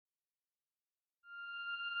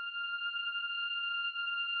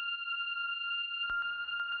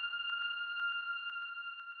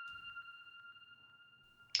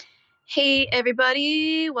Hey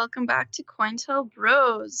everybody, welcome back to Cointel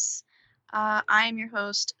Bros. I am your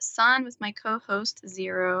host, Sun, with my co-host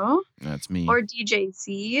Zero, That's me, or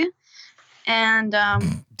DJZ. And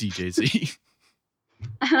DJZ.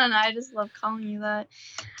 I don't know, I just love calling you that.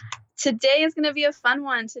 Today is going to be a fun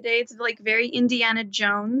one. Today it's like very Indiana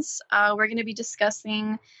Jones. We're going to be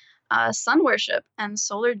discussing sun worship and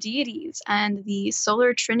solar deities and the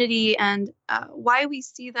solar trinity and why we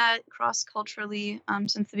see that cross-culturally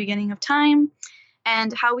since the beginning of time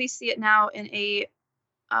and how we see it now in a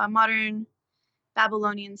modern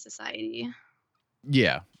Babylonian society.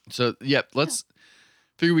 Yeah. So, Yeah. let's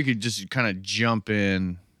figure we could just kind of jump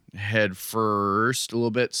in head first a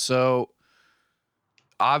little bit. So,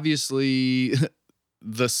 obviously,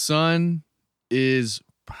 the sun is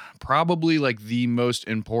probably like the most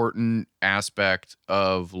important aspect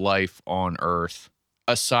of life on Earth,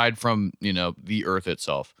 aside from, the Earth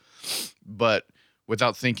itself. But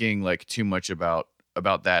without thinking like too much about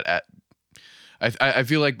that I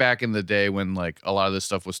feel like back in the day when like a lot of this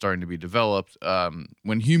stuff was starting to be developed,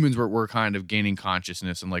 when humans were kind of gaining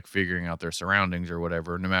consciousness and like figuring out their surroundings or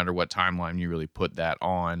whatever, no matter what timeline you really put that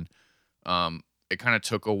on, it kind of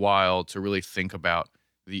took a while to really think about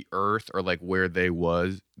the Earth or like where they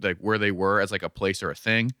were as like a place or a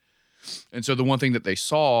thing. And so the one thing that they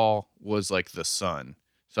saw was like the sun.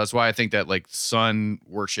 So that's why I think that like sun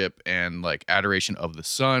worship and like adoration of the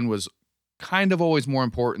sun was kind of always more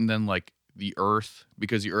important than like the earth,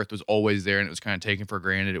 because the earth was always there and it was kind of taken for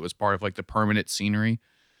granted. It was part of like the permanent scenery.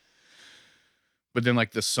 But then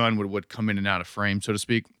like the sun would come in and out of frame, so to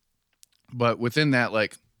speak. But within that,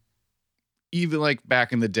 like even like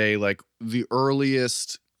back in the day, like the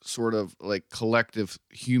earliest sort of like collective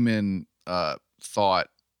human thought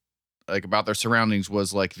like about their surroundings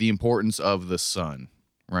was like the importance of the sun,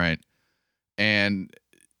 right? And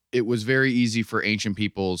it was very easy for ancient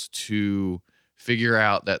peoples to figure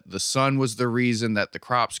out that the sun was the reason that the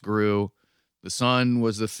crops grew. The sun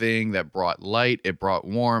was the thing that brought light, it brought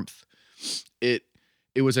warmth. It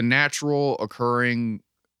it was a natural occurring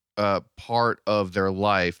part of their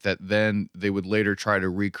life that then they would later try to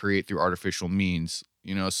recreate through artificial means.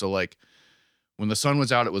 So like when the sun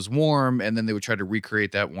was out, it was warm, and then they would try to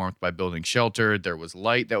recreate that warmth by building shelter. There was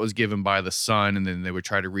light that was given by the sun, and then they would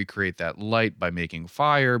try to recreate that light by making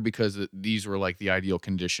fire, because these were like the ideal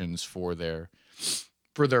conditions for their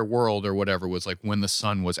world or whatever, was like when the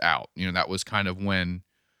sun was out. That was kind of when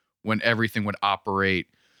everything would operate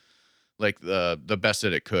like the best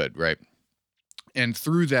that it could, right? And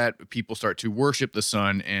through that, people start to worship the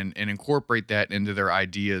sun and incorporate that into their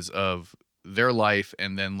ideas of their life,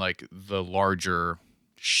 and then like the larger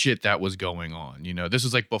shit that was going on. This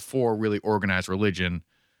is like before really organized religion.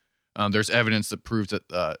 There's evidence that proves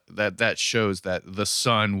that shows that the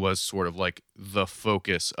sun was sort of like the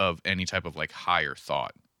focus of any type of like higher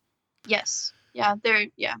thought. Yes. Yeah. There.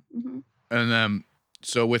 Yeah. And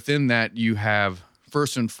so within that, you have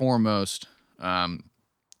first and foremost a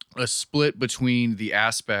split between the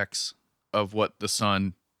aspects of what the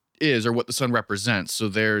sun is or what the sun represents. So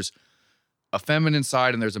there's a feminine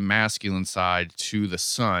side and there's a masculine side to the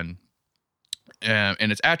sun,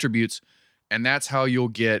 and its attributes. And that's how you'll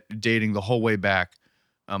get dating the whole way back,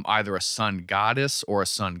 either a sun goddess or a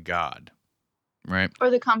sun god, right? Or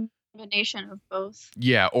the combination of both.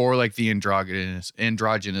 Yeah, or like the androgynous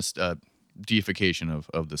deification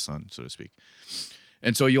of the sun, so to speak.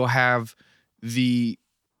 And so you'll have the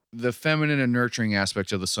feminine and nurturing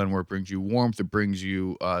aspects of the sun, where it brings you warmth, it brings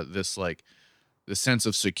you this like the sense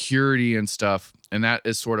of security and stuff, and that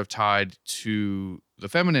is sort of tied to the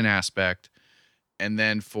feminine aspect. And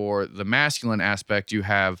then for the masculine aspect, you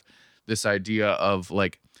have this idea of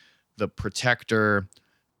like the protector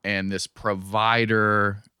and this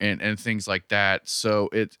provider and things like that. So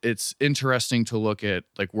it's interesting to look at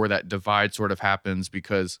like where that divide sort of happens,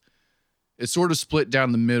 because it's sort of split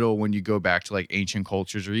down the middle when you go back to like ancient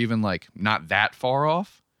cultures, or even like not that far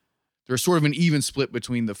off. There's sort of an even split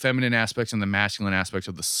between the feminine aspects and the masculine aspects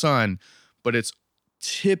of the sun, but it's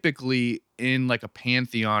typically in like a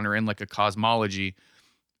pantheon or in like a cosmology,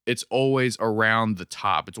 it's always around the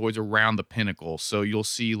top. It's always around the pinnacle. So you'll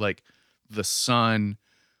see like the sun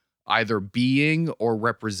either being or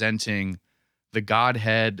representing the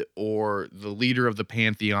godhead or the leader of the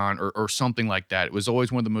pantheon, or something like that. It was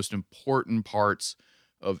always one of the most important parts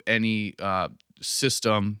of any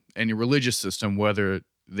system, any religious system, whether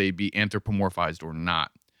they be anthropomorphized or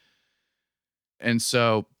not. And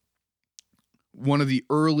so one of the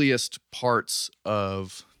earliest parts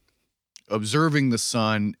of observing the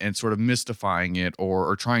sun and sort of mystifying it,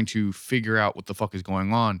 or trying to figure out what the fuck is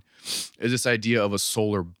going on, is this idea of a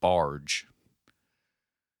solar barge.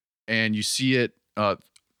 and you see it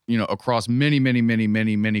across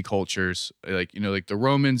many cultures, like like the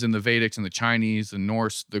Romans and the Vedics and the Chinese, the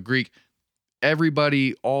Norse, the Greek.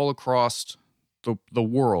 Everybody all across the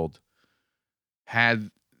world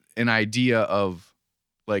had an idea of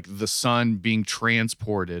like the sun being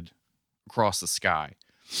transported across the sky.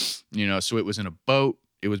 So it was in a boat,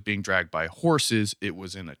 it was being dragged by horses, it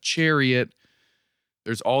was in a chariot.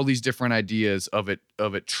 There's all these different ideas of it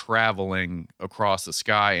traveling across the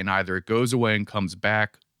sky, and either it goes away and comes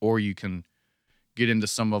back, or you can get into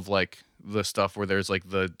some of like the stuff where there's like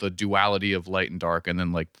the duality of light and dark, and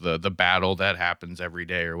then like the battle that happens every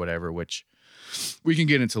day or whatever, which we can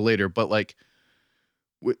get into later. But like,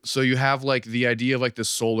 so you have like the idea of like the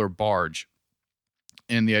solar barge,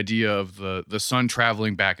 and the idea of the sun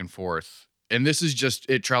traveling back and forth. And this is just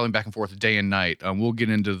it traveling back and forth day and night. We'll get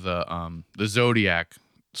into the zodiac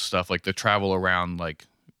stuff, like the travel around, like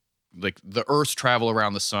the Earth's travel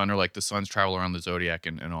around the sun, or like the sun's travel around the zodiac,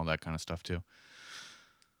 and all that kind of stuff too.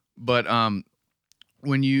 But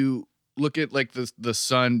when you look at like the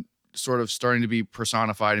sun sort of starting to be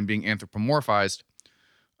personified and being anthropomorphized,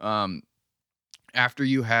 after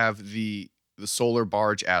you have the solar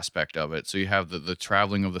barge aspect of it, so you have the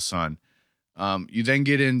traveling of the sun. You then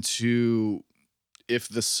get into if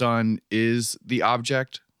the sun is the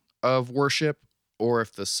object of worship, or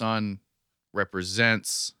if the sun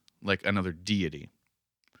represents like another deity.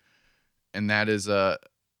 And that is a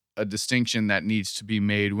distinction that needs to be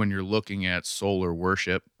made when you're looking at solar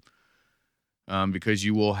worship, because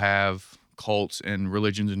you will have cults and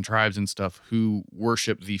religions and tribes and stuff who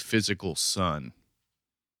worship the physical sun.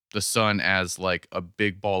 The sun as like a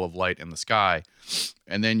big ball of light in the sky.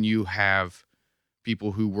 And then you have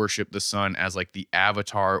people who worship the sun as like the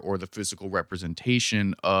avatar or the physical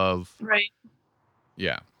representation of. Right.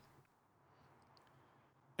 Yeah.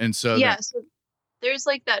 And so. Yeah. So there's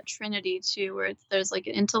like that trinity too, where there's like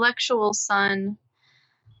an intellectual sun,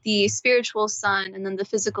 the spiritual sun, and then the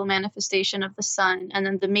physical manifestation of the sun, and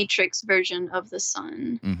then the matrix version of the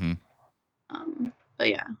sun. Mm-hmm. But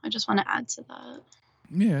yeah, I just want to add to that.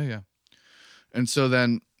 Yeah. And so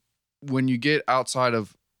then when you get outside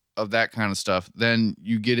of that kind of stuff, then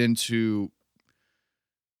you get into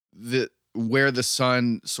where the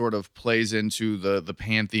sun sort of plays into the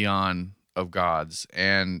pantheon of gods.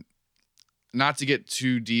 And not to get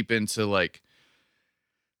too deep into like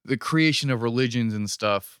the creation of religions and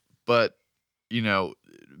stuff, but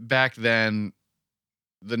back then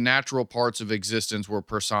the natural parts of existence were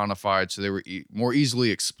personified, so they were more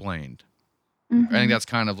easily explained. Mm-hmm. I think that's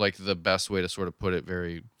kind of like the best way to sort of put it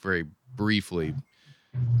very, very briefly.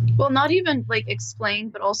 Well, not even like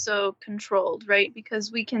explained, but also controlled, right?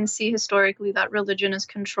 Because we can see historically that religion is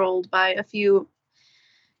controlled by a few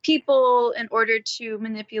people in order to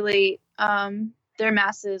manipulate their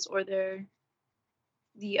masses, or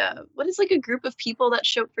what is like a group of people that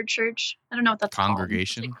show up for church? I don't know what that's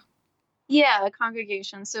congregation. Called. Yeah, a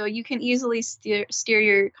congregation. So you can easily steer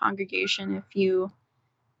your congregation if you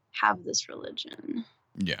have this religion.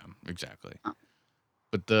 Yeah, exactly.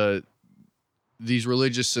 But these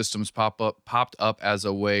religious systems popped up as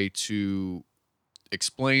a way to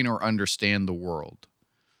explain or understand the world.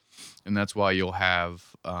 And that's why you'll have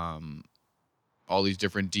all these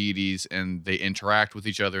different deities, and they interact with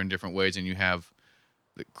each other in different ways. And you have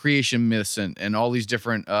the creation myths and all these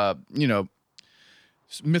different,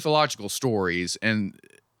 mythological stories. And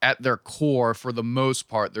at their core, for the most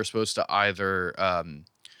part, they're supposed to either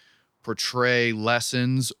portray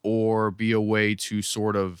lessons or be a way to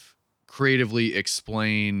sort of creatively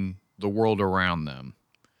explain the world around them.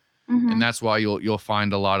 Mm-hmm. And that's why you'll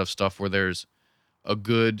find a lot of stuff where there's a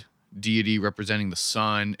good deity representing the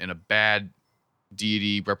sun and a bad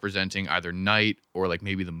deity representing either night or like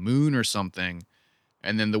maybe the moon or something.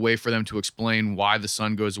 And then the way for them to explain why the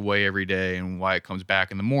sun goes away every day and why it comes back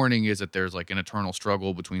in the morning is that there's like an eternal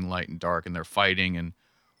struggle between light and dark, and they're fighting, and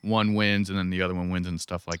one wins and then the other one wins and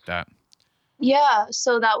stuff like that. Yeah,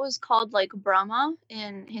 so that was called like Brahma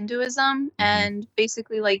in Hinduism, Mm-hmm. and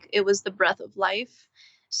basically like it was the breath of life.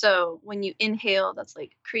 So when you inhale, that's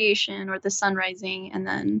like creation or the sun rising, and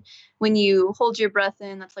then when you hold your breath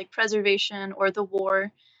in, that's like preservation or the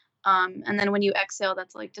war. And then when you exhale,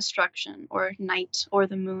 that's like destruction or night or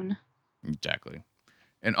the moon. Exactly.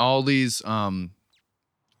 And all these,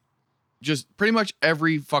 just pretty much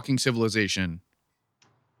every fucking civilization,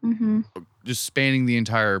 Mm-hmm. just spanning the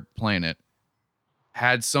entire planet,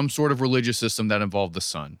 had some sort of religious system that involved the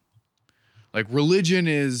sun. Like religion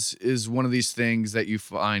is one of these things that you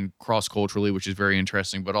find cross-culturally, which is very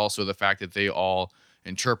interesting, but also the fact that they all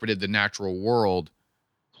interpreted the natural world,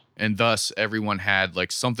 and thus everyone had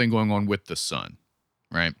like something going on with the sun,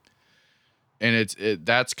 right? And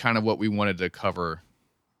that's kind of what we wanted to cover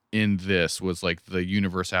in this, was like the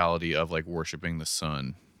universality of like worshiping the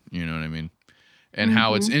sun. You know what I mean? And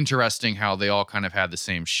how it's Mm-hmm. interesting how they all kind of had the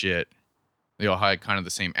same shit. They all had kind of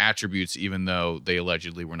the same attributes, even though they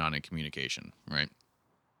allegedly were not in communication, right?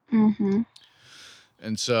 Mm-hmm.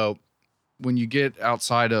 And so when you get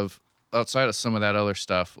outside of some of that other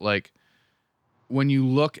stuff, like when you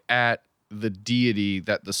look at the deity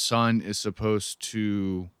that the sun is supposed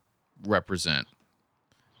to represent,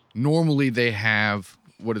 normally they have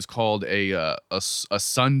what is called a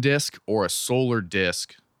sun disk or a solar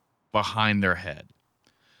disk behind their head.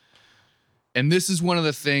 And this is one of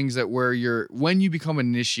the things that when you become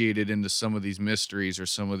initiated into some of these mysteries or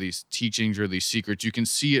some of these teachings or these secrets, you can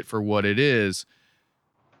see it for what it is.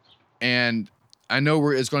 And I know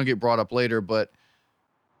it's going to get brought up later, but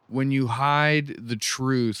when you hide the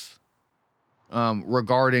truth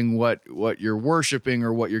regarding what you're worshiping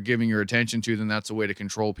or what you're giving your attention to, then that's a way to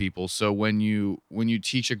control people. So when you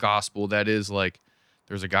teach a gospel that is like,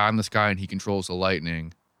 there's a guy in the sky and he controls the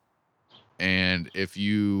lightning, and if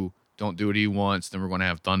you don't do what he wants, then we're going to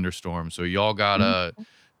have thunderstorms. So y'all gotta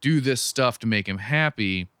do this stuff to make him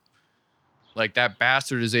happy. Like, that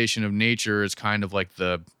bastardization of nature is kind of like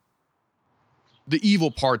the evil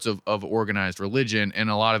parts of organized religion, and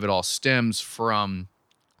a lot of it all stems from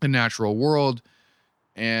the natural world.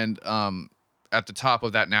 And at the top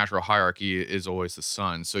of that natural hierarchy is always the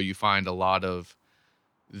sun. So you find a lot of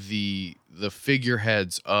the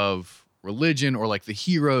figureheads of religion, or like the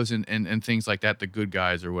heroes and things like that, the good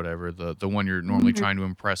guys or whatever, the one you're normally Mm-hmm. trying to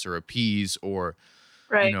impress or appease, or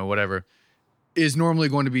Right. whatever, is normally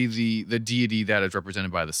going to be the deity that is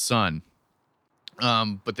represented by the sun.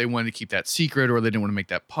 But they wanted to keep that secret, or they didn't want to make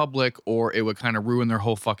that public, or it would kind of ruin their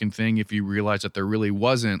whole fucking thing if you realize that there really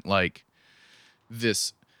wasn't like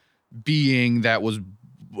this being that was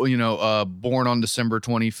born on December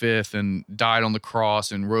 25th and died on the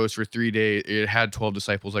cross and rose for 3 days. It had 12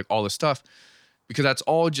 disciples, like all this stuff, because that's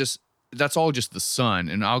all just the sun.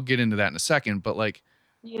 And I'll get into that in a second. But like,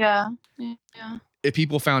 Yeah. Yeah. if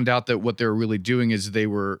people found out that what they were really doing is they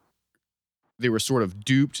were sort of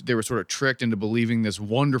duped, they were sort of tricked into believing this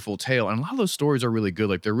wonderful tale. And a lot of those stories are really good.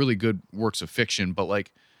 Like, they're really good works of fiction. But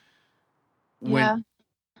like, when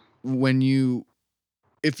Yeah. you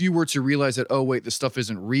if you were to realize that, oh wait, this stuff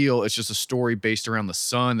isn't real, it's just a story based around the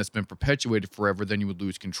sun that's been perpetuated forever, then you would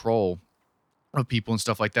lose control of people and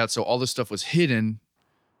stuff like that. So all this stuff was hidden,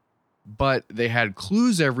 but they had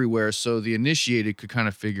clues everywhere, so the initiated could kind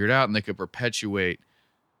of figure it out, and they could perpetuate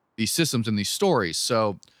these systems and these stories.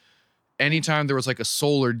 So anytime there was like a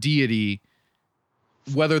solar deity,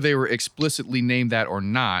 whether they were explicitly named that or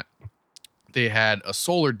not, they had a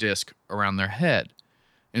solar disk around their head.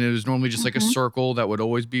 And it was normally just like a Mm-hmm. circle that would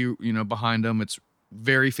always be, behind them. It's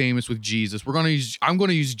very famous with Jesus. I'm going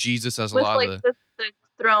to use Jesus as a With lot of like the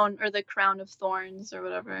throne or the crown of thorns or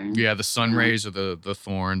whatever. the sun Yeah. rays or the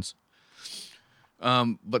thorns.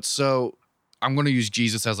 But so I'm going to use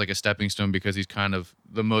Jesus as like a stepping stone, because he's kind of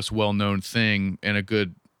the most well-known thing and a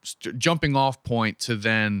good jumping off point to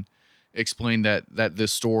then explain that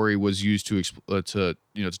this story was used to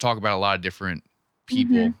talk about a lot of different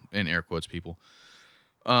people, in air quotes people.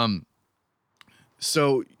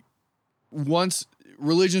 So once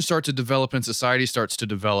religion starts to develop and society starts to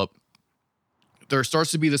develop, there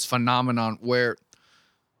starts to be this phenomenon where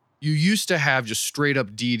you used to have just straight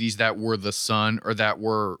up deities that were the sun, or that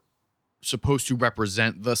were supposed to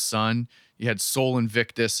represent the sun. You had Sol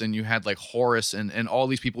Invictus, and you had like Horus, and all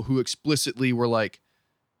these people who explicitly were like,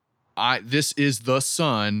 this is the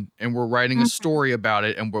sun, and we're writing a story about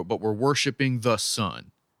it, but we're worshiping the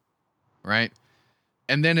sun, right?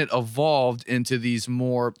 And then it evolved into these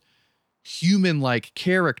more human-like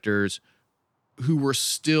characters who were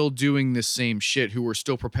still doing the same shit, who were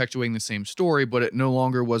still perpetuating the same story, but it no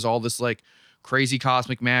longer was all this like crazy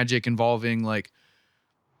cosmic magic involving like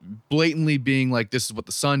blatantly being like, this is what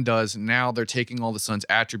the sun does. Now they're taking all the sun's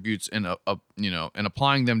attributes and and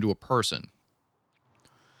applying them to a person.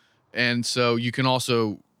 And so you can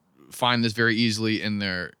also find this very easily in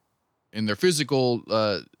their physical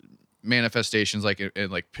manifestations, like in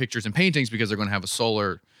like pictures and paintings, because they're going to have the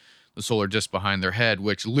solar disk behind their head,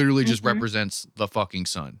 which literally just represents the fucking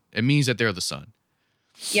sun. It means that they're the sun.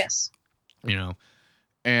 Yes.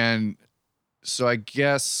 And so I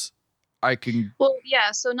guess I can. Well, yeah.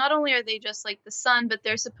 So not only are they just like the sun, but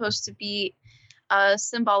they're supposed to be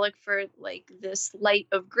symbolic for like this light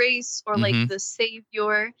of grace, or like the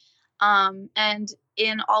savior. And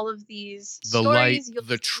in all of these The light, stories, you'll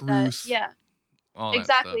the see truth, that, yeah, all that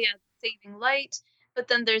stuff. exactly, yeah, saving light. But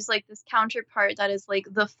then there's like this counterpart that is like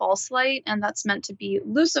the false light, and that's meant to be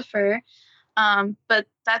Lucifer. But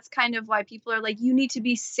that's kind of why people are like, you need to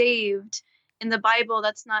be saved. In the Bible,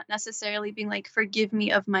 that's not necessarily being like, forgive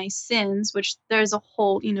me of my sins, which there's a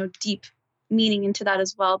whole, deep meaning into that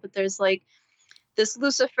as well. But there's like this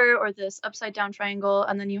Lucifer or this upside down triangle,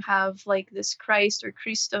 and then you have like this Christ or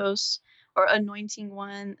Christos or anointing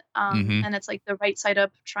one, Mm-hmm. and it's like the right side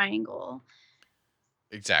up triangle.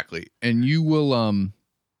 Exactly. And you will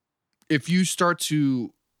if you start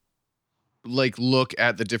to like look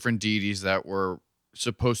at the different deities that were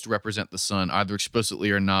supposed to represent the sun, either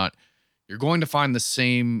explicitly or not, you're going to find the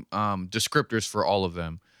same descriptors for all of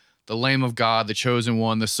them. The Lamb of God, the chosen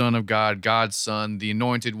one, the Son of God, God's Son, the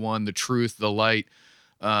anointed one, the truth, the light.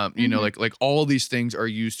 Hmm. Like all these things are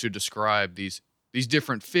used to describe these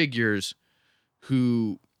different figures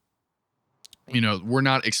who, were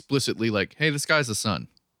not explicitly like, hey, this guy's the sun.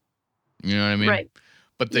 You know what I mean? Right.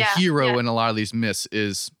 But the Yeah. hero Yeah. in a lot of these myths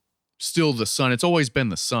is still the sun. It's always been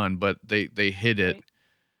the sun, but they hid it Right.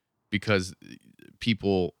 because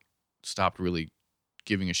people stopped really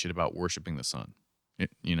giving a shit about worshiping the sun.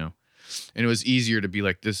 And it was easier to be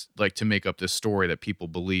like this, like to make up this story that people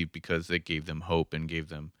believe because it gave them hope and gave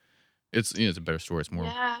them it's a better story. It's more.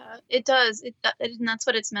 Yeah, it does. And that's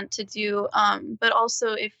what it's meant to do. But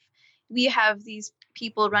also, if we have these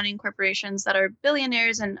people running corporations that are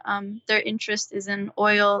billionaires and their interest is in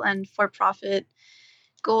oil and for-profit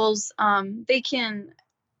goals, they can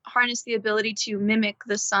harness the ability to mimic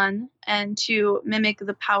the sun and to mimic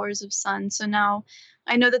the powers of sun. So now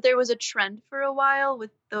I know that there was a trend for a while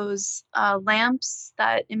with those lamps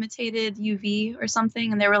that imitated UV or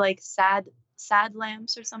something, and they were like sad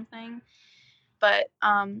lamps or something. But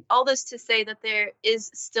all this to say that there is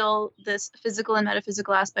still this physical and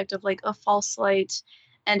metaphysical aspect of like a false light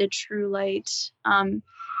and a true light.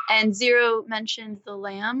 And Zero mentioned the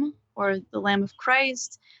Lamb or the Lamb of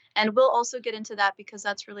Christ. And we'll also get into that because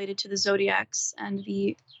that's related to the zodiacs and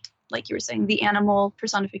the, like you were saying, the animal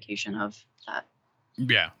personification of that.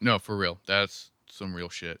 Yeah, no, for real. That's some real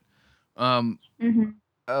shit. Um, Hmm.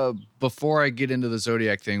 Before I get into the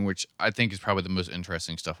zodiac thing, which I think is probably the most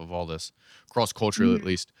interesting stuff of all this, cross cultural at Hmm.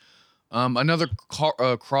 least. Another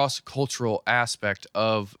cross cultural aspect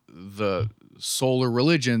of the solar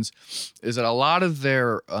religions is that a lot of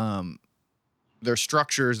their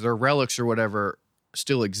structures, their relics or whatever,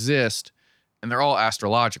 still exist, and they're all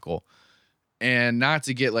astrological. And not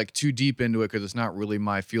to get like too deep into it because it's not really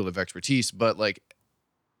my field of expertise, but like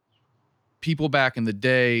people back in the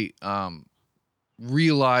day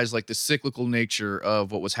realized like the cyclical nature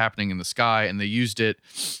of what was happening in the sky, and they used it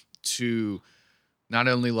to not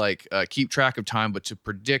only like keep track of time, but to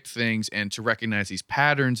predict things and to recognize these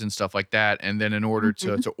patterns and stuff like that. And then in order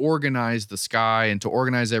Hmm. to organize the sky and to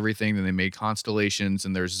organize everything, then they made constellations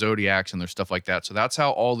and there's zodiacs and there's stuff like that. So that's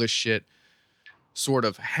how all this shit sort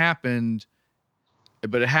of happened.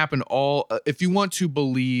 But it happened all, if you want to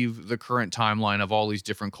believe the current timeline of all these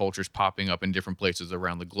different cultures popping up in different places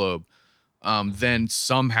around the globe, then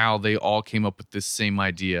somehow they all came up with this same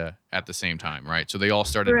idea at the same time, right? So they all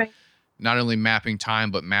started Right. not only mapping time,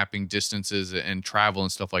 but mapping distances and travel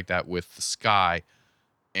and stuff like that with the sky.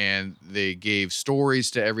 And they gave stories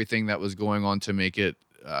to everything that was going on to make it,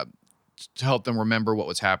 to help them remember what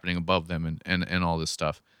was happening above them and all this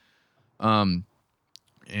stuff. Um,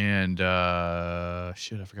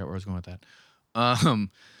 shit, I forgot where I was going with that.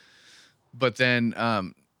 Um, but then,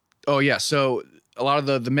 oh yeah, so a lot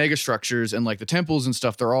of the mega structures and like the temples and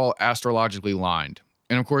stuff, they're all astrologically lined.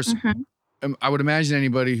 And of course, Hmm. I would imagine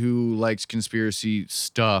anybody who likes conspiracy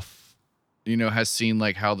stuff, has seen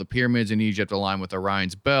like how the pyramids in Egypt align with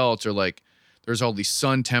Orion's belt, or like there's all these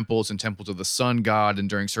sun temples and temples of the sun god, and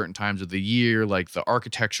during certain times of the year, like the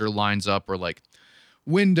architecture lines up, or like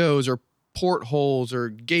windows or portholes or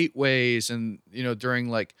gateways, and during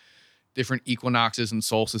like different equinoxes and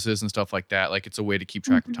solstices and stuff like that, like it's a way to keep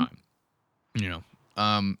track of Hmm. time. you know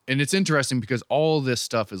and it's interesting because all this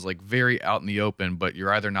stuff is like very out in the open, but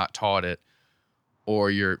you're either not taught it, or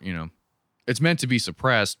it's meant to be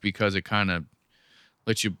suppressed because it kind of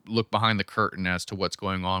lets you look behind the curtain as to what's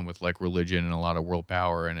going on with like religion and a lot of world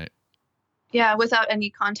power in it. Yeah, without any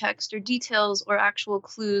context or details or actual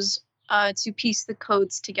clues to piece the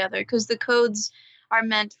codes together, because the codes are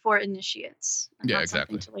meant for initiates, and Yeah, that's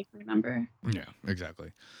something exactly. to like remember. Yeah,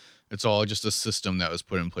 exactly. It's all just a system that was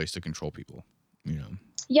put in place to control people.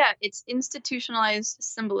 Yeah, it's institutionalized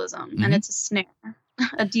symbolism, and Mm-hmm. it's a snare,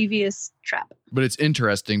 a devious trap. But it's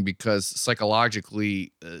interesting because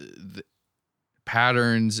psychologically, the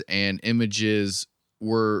patterns and images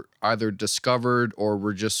were either discovered or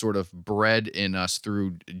were just sort of bred in us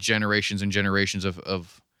through generations and generations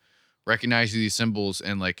of recognize these symbols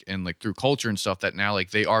and through culture and stuff that now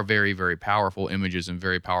like they are very, very powerful images and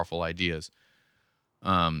very powerful ideas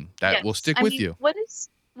that will Yes. stick I with mean, you. what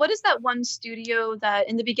is that one studio that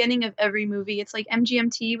in the beginning of every movie, it's like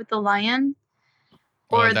MGMT with the lion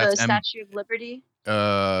or That's the Statue of Liberty?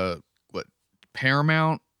 what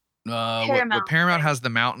Paramount? What Paramount, Paramount right? has the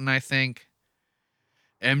mountain, I think.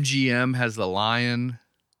 MGM has the lion.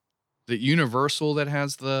 The Universal that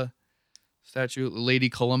has the statue, Lady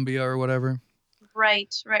Columbia or whatever.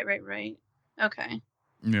 Right, right, right, right. Okay.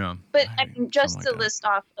 Yeah, But I mean, something just like to that. list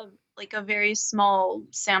off of like a very small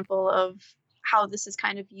sample of how this is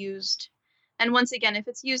kind of used. And once again, if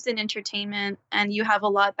it's used in entertainment and you have a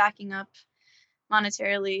lot backing up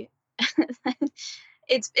monetarily,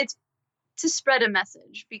 it's to spread a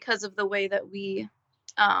message because of the way that we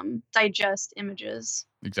digest images.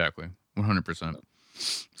 Exactly, 100%.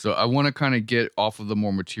 So I want to kind of get off of the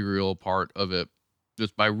more material part of it,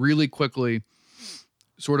 just by really quickly,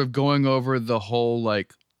 sort of going over the whole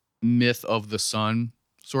like myth of the sun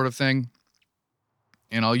sort of thing.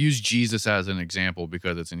 And I'll use Jesus as an example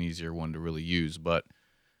because it's an easier one to really use. But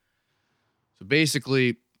so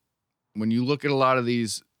basically, when you look at a lot of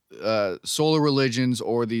these solar religions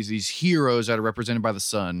or these heroes that are represented by the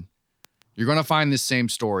sun, you're going to find this same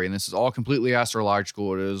story. And this is all completely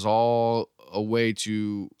astrological. It is all a way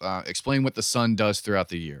to explain what the sun does throughout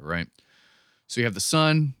the year, right? So you have the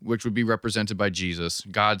sun, which would be represented by Jesus,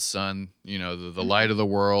 God's son, you know, the light of the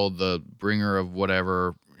world, the bringer of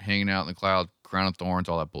whatever, hanging out in the cloud, crown of thorns,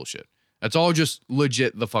 all that bullshit. That's all just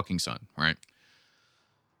legit the fucking sun, right?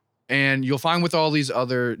 And you'll find with all these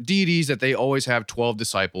other deities that they always have 12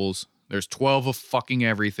 disciples. There's 12 of fucking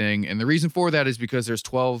everything. And the reason for that is because there's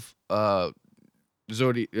 12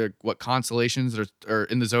 constellations there's or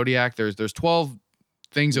in the zodiac. There's 12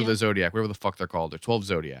 things of Yeah. the zodiac, whatever the fuck they're called. There's 12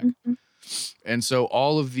 zodiac. Mhm. And so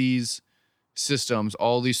all of these systems,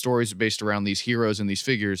 all these stories based around these heroes and these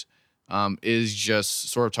figures, is just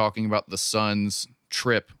sort of talking about the sun's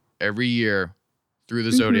trip every year through the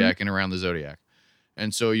Mhm. zodiac and around the zodiac.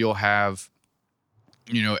 And so you'll have,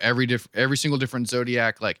 you know, every single different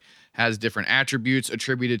zodiac like has different attributes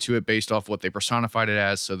attributed to it based off what they personified it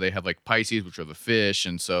as. So they have like Pisces, which are the fish,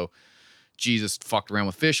 and so Jesus fucked around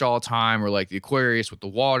with fish all the time, or like the Aquarius with the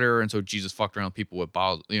water, and so Jesus fucked around with people with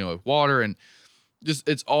with water, and just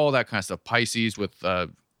it's all that kind of stuff. Pisces with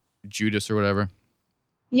Judas or whatever.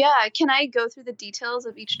 Yeah, can I go through the details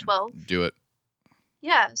of each 12? Do it.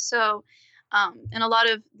 Yeah, so in a lot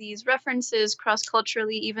of these references cross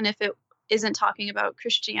culturally, even if it isn't talking about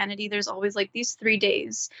Christianity, there's always like these 3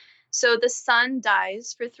 days. So the sun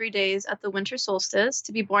dies for 3 days at the winter solstice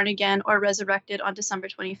to be born again or resurrected on December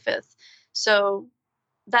 25th. So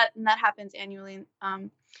that happens annually.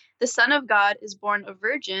 The Son of God is born a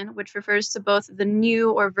virgin, which refers to both the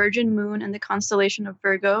new or virgin moon and the constellation of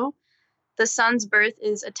Virgo. The sun's birth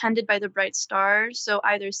is attended by the bright star, so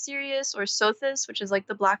either Sirius or Sothis, which is like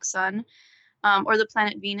the black sun, or the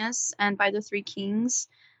planet Venus, and by the three kings.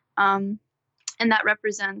 Um, and that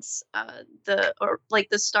represents the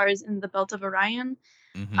stars in the belt of Orion.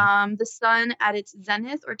 Mm-hmm. The sun at its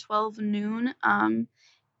zenith or 12 noon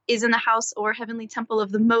is in the house or heavenly temple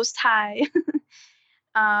of the Most High.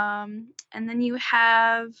 And then you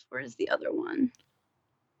have, where is the other one?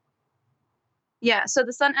 Yeah, so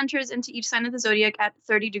the sun enters into each sign of the zodiac at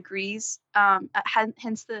 30 degrees,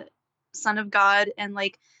 hence the Son of God. And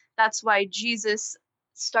like, that's why Jesus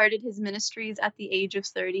started his ministries at the age of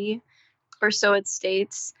 30, or so it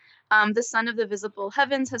states. The sun of the visible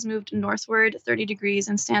heavens has moved northward 30 degrees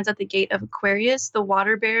and stands at the gate of Aquarius, the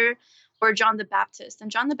water bearer, or John the Baptist. And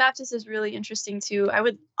John the Baptist is really interesting too. I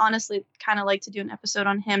would honestly kind of like to do an episode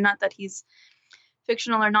on him. Not that he's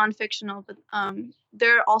fictional or non-fictional, but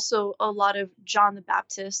there are also a lot of John the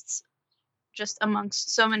Baptists just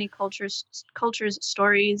amongst so many cultures,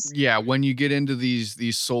 stories. Yeah, when you get into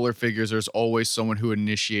these solar figures, there's always someone who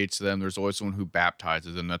initiates them. There's always someone who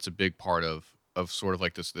baptizes them. That's a big part of sort of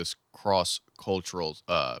like this cross cultural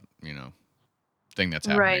thing that's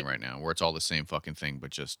happening Right. right now, where it's all the same fucking thing,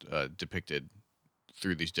 but just depicted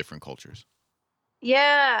through these different cultures.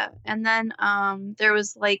 Yeah. And then there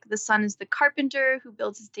was like the sun is the carpenter who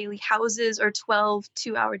builds his daily houses or 12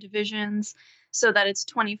 2-hour divisions so that it's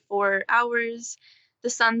 24 hours. The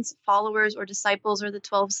sun's followers or disciples are the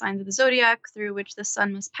 12 signs of the zodiac through which the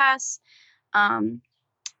sun must pass. Um,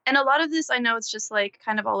 and a lot of this, I know it's just like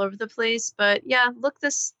kind of all over the place, but yeah, look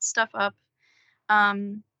this stuff up.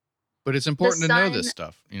 Um, But it's the important to know this sun,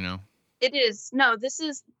 stuff, you know? it is, no, this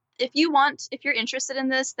is, if you're interested in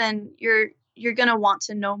this, then you're gonna want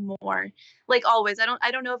to know more. Like always,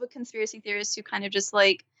 I don't know of a conspiracy theorist who kind of just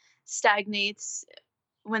like stagnates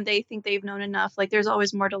when they think they've known enough. Like there's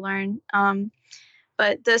always more to learn.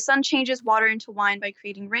 But the sun changes water into wine by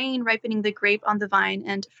creating rain, ripening the grape on the vine,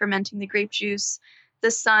 and fermenting the grape juice. The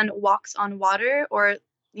sun walks on water, or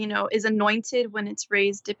is anointed when its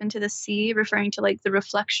rays dip into the sea, referring to like the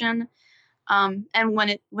reflection. And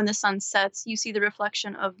when the sun sets, you see the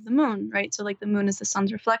reflection of the moon, right? So like the moon is the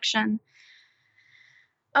sun's reflection.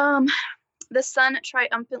 Um, the sun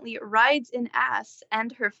triumphantly rides an ass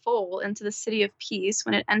and her foal into the city of peace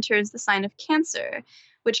when it enters the sign of Cancer,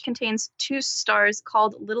 which contains two stars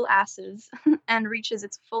called little asses, and reaches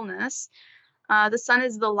its fullness. The sun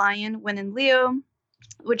is the lion when in Leo,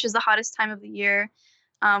 which is the hottest time of the year,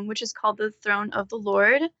 which is called the throne of the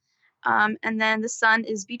Lord. And then the sun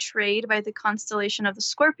is betrayed by the constellation of the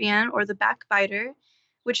Scorpion, or the backbiter,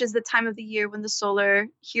 which is the time of the year when the solar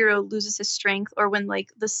hero loses his strength, or when like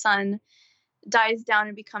the sun dies down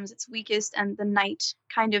and becomes its weakest, and the night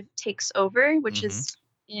kind of takes over, which is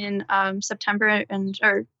in September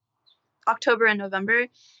or October and November.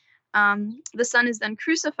 The sun is then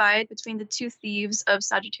crucified between the two thieves of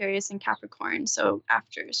Sagittarius and Capricorn. So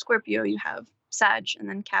after Scorpio, you have Sag and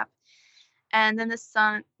then Cap. And then the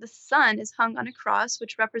sun is hung on a cross,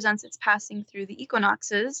 which represents its passing through the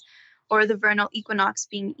equinoxes, or the vernal equinox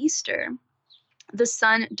being Easter. The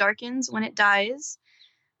sun darkens when it dies,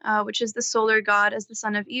 which is the solar god as the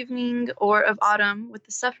sun of evening or of autumn, with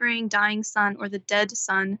the suffering, dying sun or the dead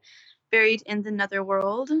sun buried in the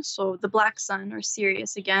netherworld. So the black sun, or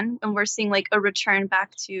Sirius again, and we're seeing like a return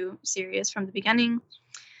back to Sirius from the beginning.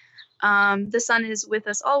 The sun is with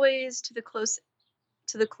us always to the close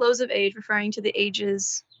of age, referring to the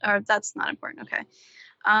ages. Or that's not important. Okay.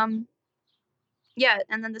 Yeah,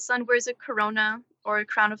 and then the sun wears a corona or a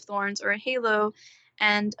crown of thorns or a halo.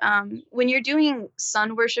 And when you're doing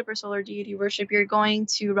sun worship or solar deity worship, you're going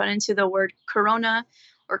to run into the word corona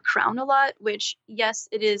or crown a lot, which, yes,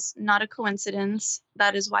 it is not a coincidence.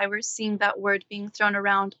 That is why we're seeing that word being thrown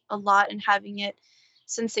around a lot and having it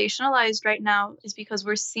sensationalized right now, is because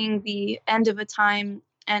we're seeing the end of a time,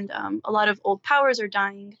 and a lot of old powers are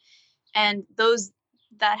dying. And those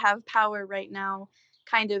that have power right now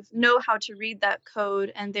kind of know how to read that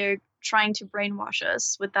code, and they're trying to brainwash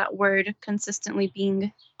us with that word consistently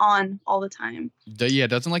being on all the time. Yeah,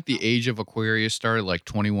 doesn't like the age of Aquarius start at like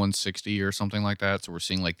 2160 or something like that? So we're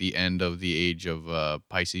seeing like the end of the age of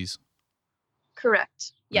Pisces.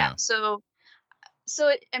 Correct. Yeah. Yeah. So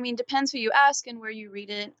it, I mean, depends who you ask and where you read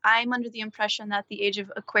it. I'm under the impression that the age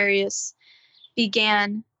of Aquarius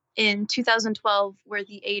began in 2012, where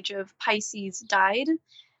the age of Pisces died.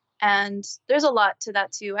 And there's a lot to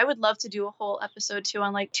that too. I would love to do a whole episode too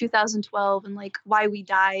on like 2012 and like why we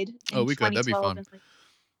died in We could. That'd be 2012 fun. and like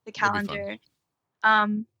the That'd be fun.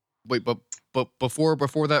 calendar. Wait, but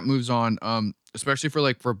before that moves on, especially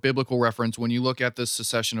for biblical reference, when you look at this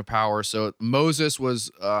succession of power, so Moses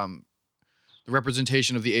was the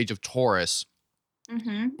representation of the age of Taurus,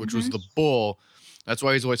 which was the bull. That's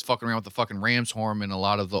why he's always fucking around with the fucking ram's horn, and a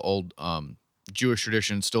lot of the old Jewish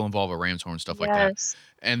traditions still involve a ram's horn, stuff like that.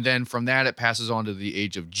 And then from that, it passes on to the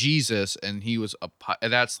age of Jesus, and he was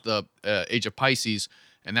that's the age of Pisces,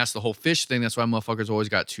 and that's the whole fish thing. That's why motherfuckers always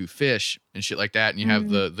got two fish and shit like that. And you have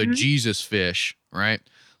the Jesus fish, right?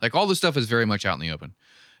 Like all this stuff is very much out in the open.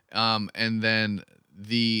 And then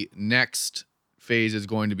the next phase is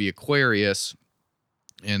going to be Aquarius,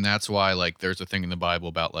 and that's why like there's a thing in the Bible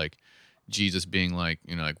about like Jesus being like,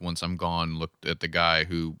 like once I'm gone, look at the guy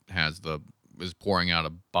who is pouring out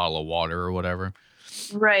a bottle of water or whatever.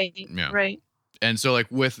 Right. Yeah. Right. And so like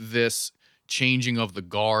with this changing of the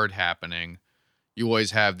guard happening, you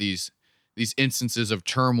always have these instances of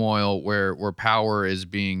turmoil where power is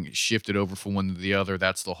being shifted over from one to the other.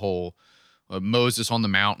 That's the whole Moses on the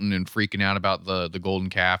mountain and freaking out about the golden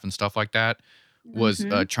calf and stuff like that was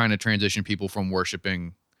trying to transition people from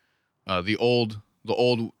worshiping the old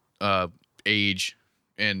age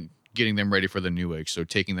and getting them ready for the new age. So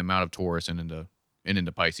taking them out of Taurus and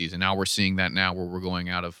into Pisces. And now we're seeing that now where we're going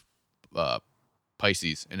out of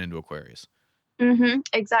Pisces and into Aquarius.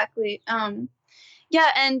 Exactly. Yeah,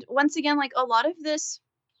 and once again, like a lot of this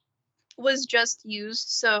was just used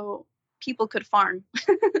so people could farm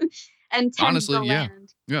and tend Honestly, the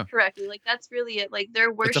land correctly. Like that's really it. Like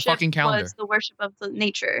their worship it's a fucking calendar. Was the worship of the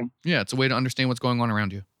nature. Yeah, it's a way to understand what's going on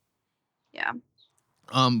around you. Yeah.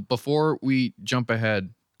 Before we jump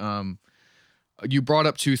ahead, you brought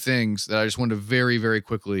up two things that I just wanted to very, very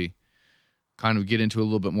quickly kind of get into a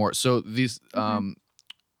little bit more. So these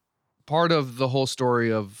part of the whole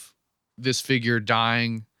story of this figure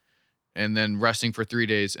dying and then resting for 3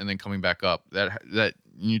 days and then coming back up, that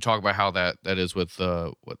you talk about how that is with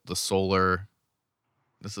the solar,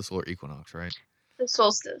 that's the solar equinox, right? The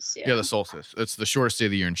solstice, Yeah, yeah. the solstice. It's the shortest day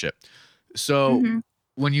of the year in ship. So Mm-hmm.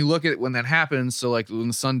 when you look at when that happens, so like when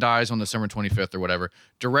the sun dies on December 25th or whatever,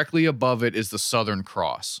 directly above it is the Southern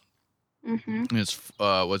Cross. Mm-hmm. And it's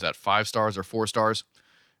was that 5 stars or 4 stars?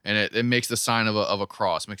 And it makes the sign of a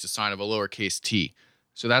cross, makes the sign of a lowercase t.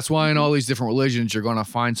 So that's why in Mm-hmm. all these different religions, you're going to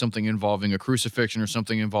find something involving a crucifixion or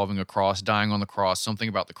something involving a cross, dying on the cross, something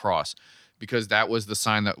about the cross, because that was the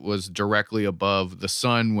sign that was directly above the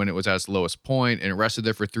sun when it was at its lowest point, and it rested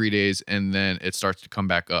there for 3 days, and then it starts to come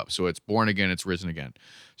back up. So it's born again, it's risen again.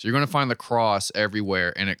 So you're going to find the cross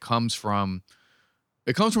everywhere, and it comes from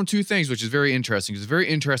two things, which is very interesting. It's a very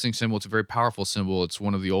interesting symbol. It's a very powerful symbol. It's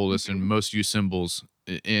one of the oldest and most used symbols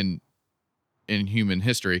in human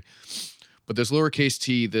history. But this lowercase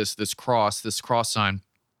t, this cross sign,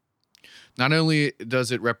 not only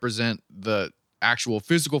does it represent the actual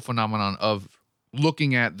physical phenomenon of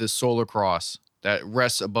looking at this solar cross that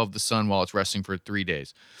rests above the sun while it's resting for 3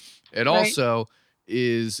 days, it Right. also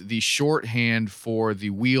is the shorthand for the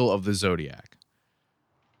wheel of the zodiac.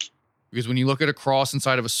 Because when you look at a cross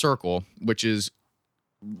inside of a circle, which is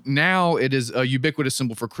now it is a ubiquitous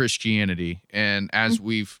symbol for Christianity. And as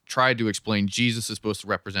we've tried to explain, Jesus is supposed to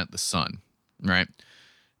represent the sun, right?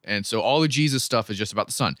 And so all the Jesus stuff is just about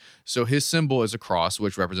the sun. So his symbol is a cross,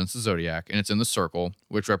 which represents the zodiac, and it's in the circle,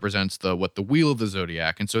 which represents the wheel of the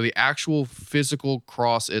zodiac. And so the actual physical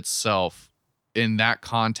cross itself in that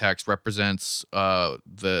context represents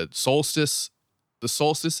the solstice, the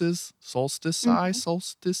solstices,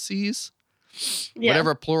 solstices, Yeah.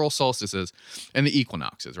 whatever plural solstice is, and the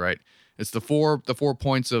equinoxes, right? It's the four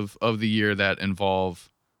points of the year that involve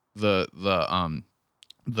the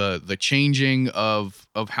changing of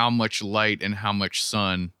how much light and how much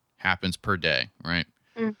sun happens per day, right?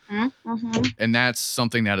 Mm-hmm. Mm-hmm. And that's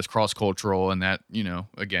something that is cross-cultural and that,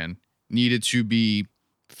 again, needed to be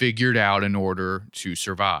figured out in order to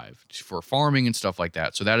survive for farming and stuff like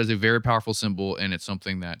that. So that is a very powerful symbol, and it's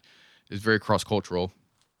something that is very cross-cultural.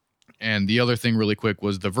 And the other thing really quick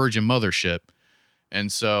was the Virgin Mothership.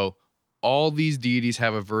 And so all these deities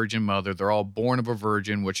have a virgin mother. They're all born of a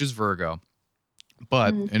virgin, which is Virgo.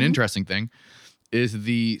 But an interesting thing is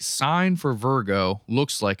the sign for Virgo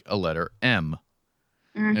looks like a letter M.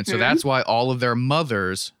 Mm-hmm. And so that's why all of their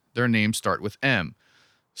mothers, their names start with M.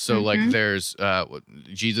 So like there's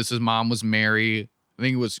Jesus's mom was Mary. I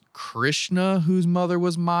think it was Krishna whose mother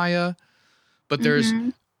was Maya. But there's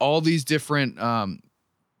all these different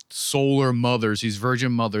solar mothers, these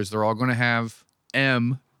virgin mothers. They're all going to have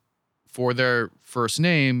M for their first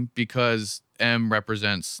name because M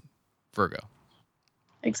represents Virgo.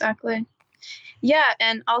 Exactly. Yeah,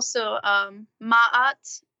 and also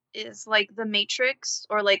Ma'at is like the Matrix,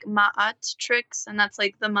 or like Ma'at Trix, and that's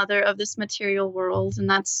like the mother of this material world, and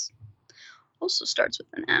that's also starts with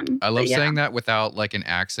an M. I love saying that without like an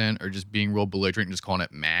accent or just being real belligerent and just calling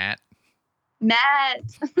it Matt. Matt.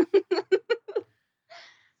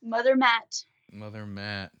 Mother Matt. Mother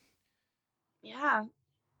Matt. Yeah.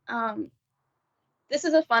 This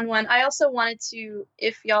is a fun one. I also wanted to,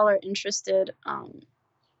 if y'all are interested,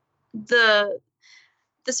 the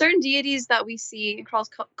certain deities that we see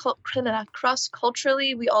cross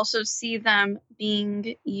culturally, we also see them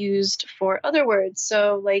being used for other words.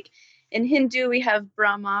 So like in Hindu, we have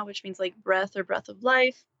Brahma, which means like breath or breath of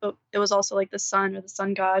life, but it was also like the sun or the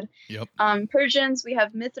sun god. Yep. Persians, we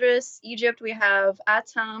have Mithras. Egypt, we have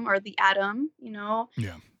Atum, or the atom,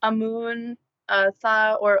 Yeah. Amun,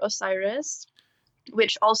 Tha, or Osiris,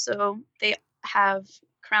 which also they have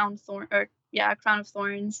crown of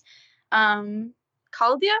thorns.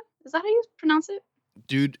 Chaldea, is that how you pronounce it?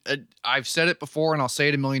 Dude, I've said it before and I'll say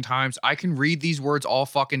it a million times. I can read these words all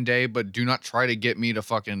fucking day, but do not try to get me to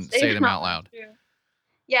fucking say them out loud.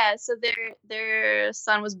 Yeah, so their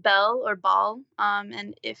son was Bel or Baal.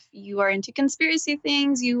 And if you are into conspiracy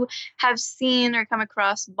things, you have seen or come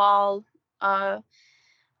across Baal a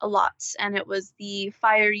lot. And it was the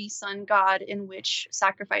fiery sun god in which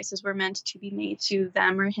sacrifices were meant to be made to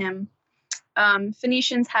them or him.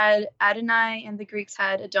 Phoenicians had Adonai, and the Greeks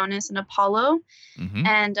had Adonis and Apollo.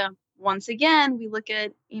 And once again, we look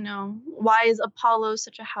at, why is Apollo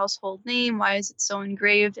such a household name? Why is it so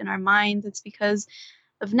engraved in our mind? It's because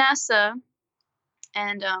of NASA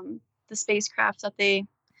and the spacecraft that they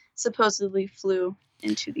supposedly flew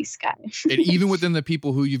into the sky. And even within the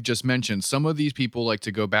people who you've just mentioned, some of these people, like,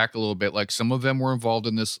 to go back a little bit, like some of them were involved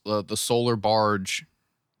in this the solar barge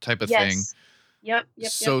type of thing. Yep.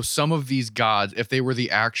 So some of these gods, if they were the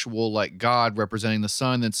actual like god representing the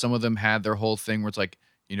sun, then some of them had their whole thing where it's like,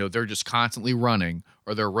 they're just constantly running,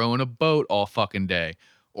 or they're rowing a boat all fucking day,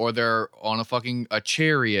 or they're on a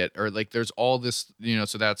chariot, or like there's all this,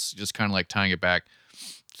 so that's just kind of like tying it back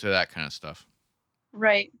to that kind of stuff.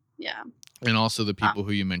 Right. Yeah. And also the Uh, people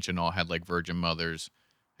who you mentioned all had like virgin mothers,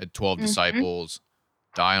 had 12 mhm. disciples,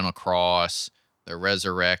 die on a cross, they're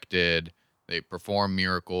resurrected, they perform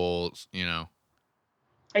miracles.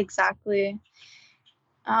 Exactly.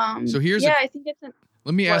 So here's a Yeah, I think it's an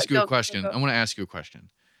let me ask what? you a Go, go, question. go. I want to ask you a question.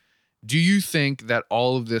 Do you think that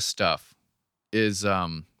all of this stuff is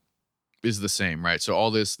the same, right? So all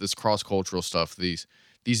this cross-cultural stuff, these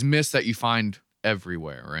myths that you find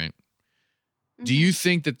everywhere, right? Do you Mhm.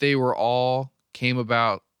 think that they were all came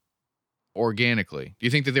about organically? Do you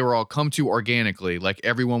think that they were all come to organically, like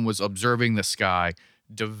everyone was observing the sky,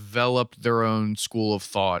 developed their own school of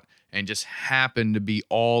thought, and just happened to be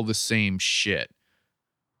all the same shit?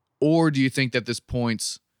 Or do you think that this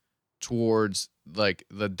points towards like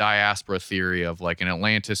the diaspora theory of like an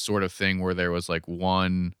Atlantis sort of thing where there was like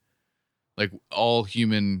one, like all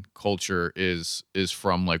human culture is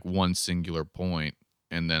from like one singular point,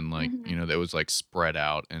 and then like Mhm. that was like spread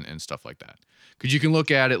out and stuff like that? Because you can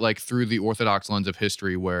look at it like through the orthodox lens of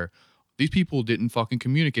history where these people didn't fucking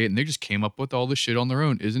communicate and they just came up with all this shit on their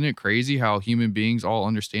own. Isn't it crazy how human beings all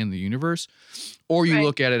understand the universe? Or you Right.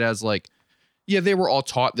 look at it as like, yeah, they were all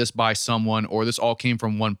taught this by someone, or this all came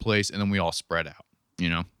from one place and then we all spread out, you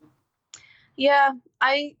know? Yeah,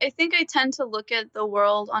 I think I tend to look at the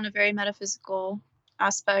world on a very metaphysical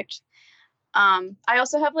aspect. I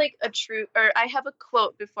also have like a true, or I have a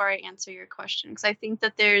quote before I answer your question because I think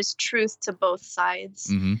that there's truth to both sides.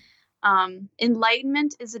 Mm-hmm.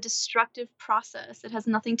 Enlightenment is a destructive process. It has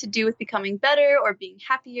nothing to do with becoming better or being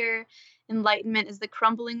happier. Enlightenment is the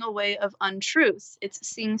crumbling away of untruth. It's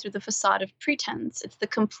seeing through the facade of pretense. It's the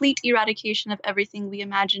complete eradication of everything we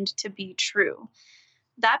imagined to be true.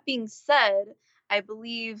 That being said, I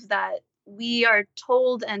believe that we are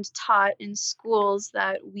told and taught in schools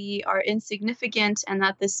that we are insignificant and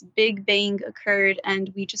that this big bang occurred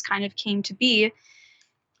and we just kind of came to be.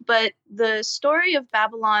 But the story of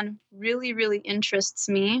Babylon really, really interests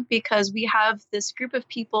me because we have this group of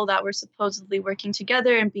people that were supposedly working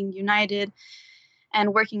together and being united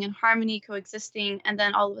and working in harmony, coexisting. And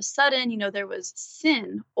then all of a sudden, there was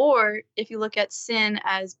sin. Or if you look at sin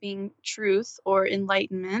as being truth or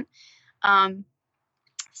enlightenment, um,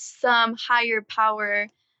 some higher power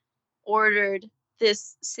ordered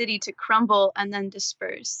this city to crumble and then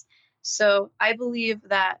disperse. So I believe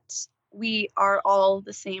that we are all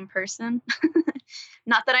the same person.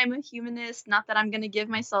 Not that I'm a humanist, not that I'm going to give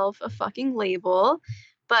myself a fucking label,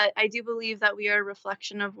 but I do believe that we are a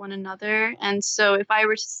reflection of one another. And so if I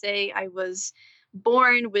were to say I was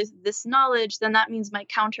born with this knowledge, then that means my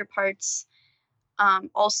counterparts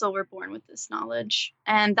also were born with this knowledge,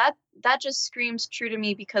 and that just screams true to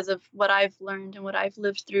me because of what I've learned and what I've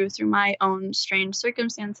lived through my own strange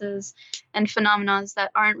circumstances and phenomena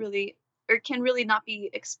that aren't really or can really not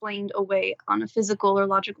be explained away on a physical or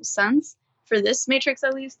logical sense for this matrix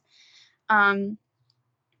at least. um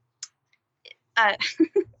uh,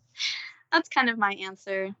 that's kind of my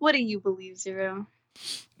answer. What do you believe, Zero?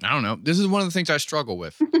 I don't know. This is one of the things I struggle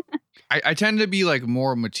with. I tend to be like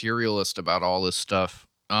more materialist about all this stuff.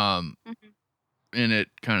 Mhm. And it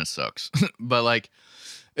kind of sucks. But like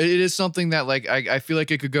it is something that like I feel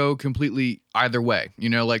like it could go completely either way.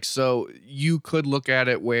 Like so you could look at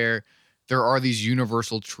it where there are these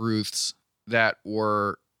universal truths that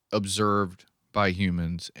were observed by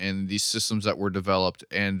humans and these systems that were developed,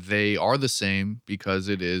 and they are the same because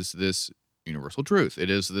it is this universal truth. It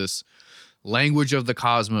is this language of the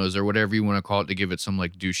cosmos or whatever you want to call it to give it some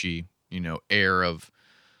like douchey, air of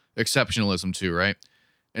exceptionalism too, right?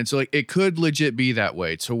 And so like it could legit be that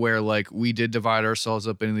way to where like we did divide ourselves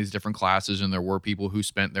up into these different classes, and there were people who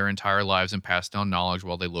spent their entire lives and passed down knowledge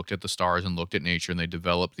while they looked at the stars and looked at nature, and they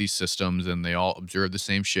developed these systems and they all observed the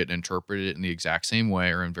same shit and interpreted it in the exact same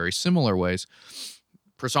way or in very similar ways,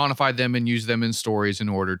 personified them and used them in stories in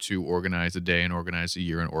order to organize a day and organize a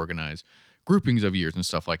year and organize groupings of years and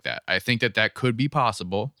stuff like that. I think that that could be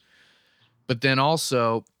possible. But then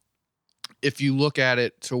also, if you look at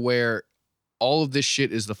it to where all of this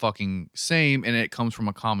shit is the fucking same and it comes from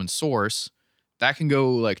a common source, that can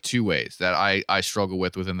go like two ways that I struggle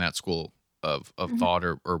with within that school of Mhm. thought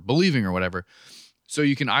or believing or whatever. So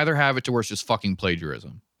you can either have it to where it's just fucking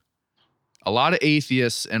plagiarism. A lot of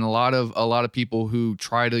atheists and a lot of people who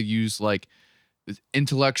try to use like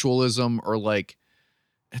intellectualism or like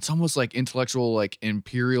it's almost like intellectual like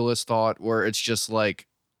imperialist thought where it's just like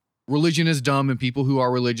religion is dumb and people who are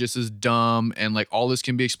religious is dumb, and like all this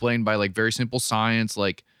can be explained by like very simple science.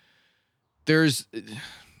 Like there's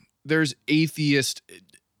atheist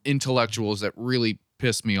intellectuals that really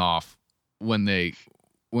piss me off when they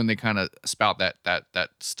kind of spout that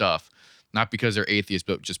stuff. Not because they're atheists,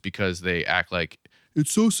 but just because they act like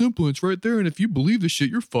it's so simple, it's right there, and if you believe this shit,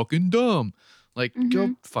 you're fucking dumb. Like,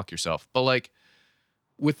 go fuck yourself. But like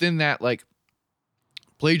within that, like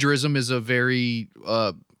plagiarism is a very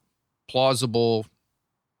plausible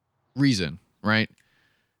reason, right?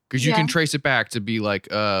 Because you can trace it back to be like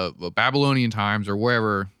Babylonian times or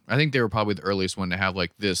wherever. I think they were probably the earliest one to have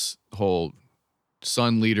like this whole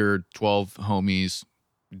sun leader, 12 homies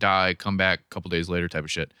die, come back a couple days later type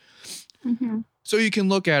of shit. So you can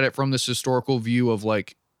look at it from this historical view of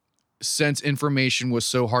like, since information was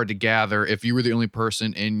so hard to gather, if you were the only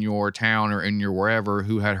person in your town or in your wherever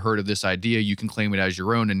who had heard of this idea, you can claim it as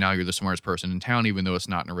your own, and now you're the smartest person in town, even though it's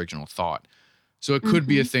not an original thought. So it could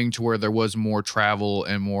be a thing to where there was more travel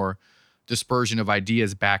and more dispersion of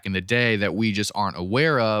ideas back in the day that we just aren't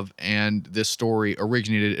aware of, and this story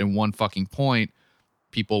originated in one fucking point.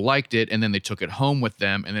 People liked it, and then they took it home with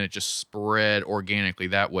them, and then it just spread organically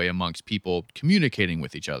that way amongst people communicating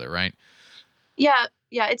with each other, right? Yeah,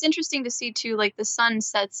 it's interesting to see too, like the sun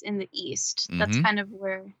sets in the east. That's kind of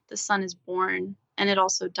where the sun is born, and it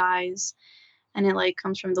also dies, and it like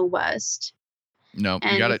comes from the west. No,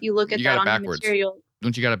 and if you look at that on the material,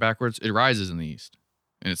 don't you got it backwards? It rises in the east,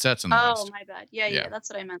 and it sets in the west. Oh, my bad. Yeah, that's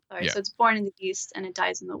what I meant. Sorry. So it's born in the east and it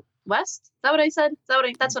dies in the west. Is that what I said?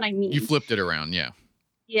 That's what I mean. You flipped it around, yeah.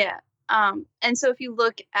 Yeah. And so if you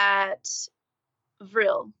look at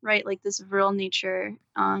Vril, right, like this Vril nature,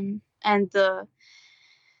 and the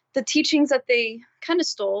teachings that they kind of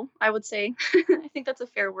stole, I would say, I think that's a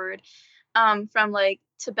fair word, from like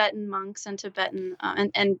Tibetan monks and Tibetan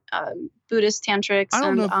and Buddhist tantrics. I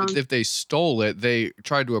don't know if they stole it. They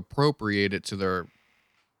tried to appropriate it to their,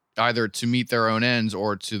 either to meet their own ends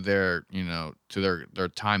or to their, to their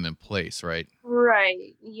time and place, right?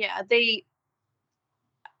 Right. Yeah.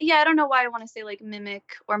 I don't know why I want to say like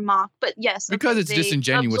mimic or mock, but yes. Because it's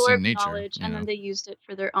disingenuous in nature. Knowledge, and then they used it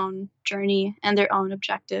for their own journey and their own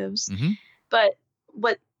objectives. Mm-hmm. But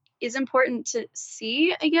what is important to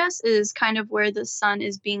see, I guess, is kind of where the sun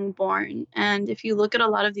is being born. And if you look at a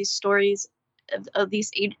lot of these stories, of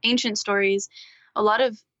these ancient stories, a lot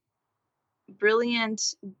of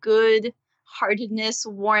brilliant, good heartedness,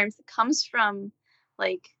 warmth comes from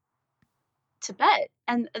like Tibet,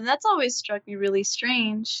 and that's always struck me really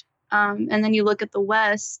strange. And then you look at the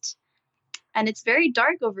West, and it's very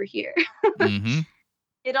dark over here.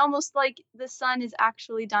 It almost like the sun is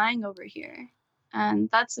actually dying over here, and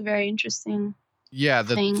that's a very interesting. Yeah,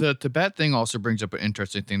 the Tibet thing also brings up an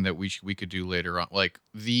interesting thing that we could do later on, like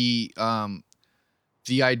the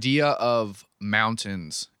idea of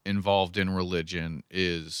mountains involved in religion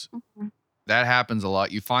is that happens a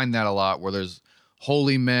lot. You find that a lot where there's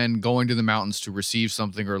holy men going to the mountains to receive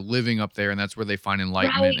something or living up there, and that's where they find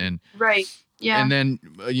enlightenment. Right. Yeah. And then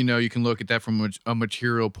you can look at that from a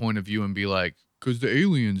material point of view and be like, because the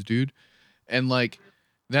aliens, dude. And like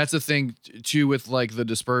that's the thing too with like the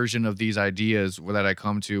dispersion of these ideas that I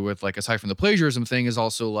come to with, like, aside from the plagiarism thing, is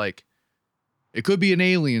also like it could be an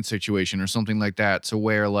alien situation or something like that, to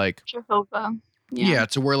where like Jehovah. Yeah,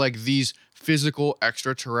 to where like these physical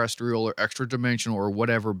extraterrestrial or extra dimensional or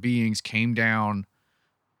whatever beings came down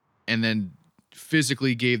and then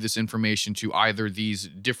physically gave this information to either these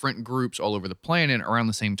different groups all over the planet around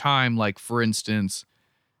the same time. Like, for instance,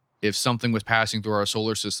 if something was passing through our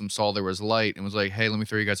solar system, saw there was light, and was like, hey, let me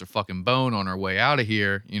throw you guys a fucking bone on our way out of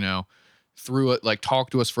here, threw it, like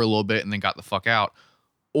talked to us for a little bit and then got the fuck out.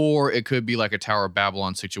 Or it could be like a Tower of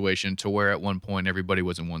Babylon situation, to where at one point everybody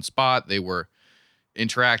was in one spot. They were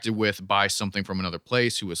interacted with by something from another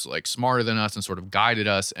place who was like smarter than us and sort of guided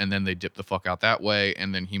us, and then they dipped the fuck out that way,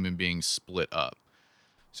 and then human beings split up.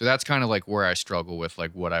 So that's kind of like where I struggle with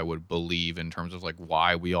like what I would believe in terms of like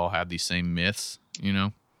why we all have these same myths,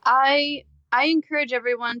 I encourage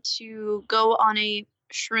everyone to go on a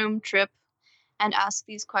shroom trip and ask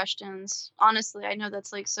these questions. Honestly, I know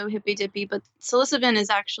that's like so hippy dippy, but psilocybin is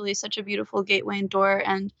actually such a beautiful gateway and door.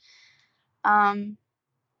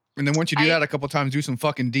 And then once you do that a couple times, do some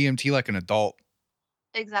fucking DMT like an adult.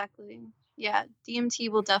 Exactly. Yeah, DMT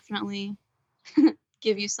will definitely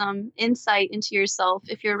give you some insight into yourself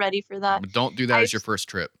if you're ready for that. But don't do that as your first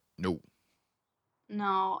trip.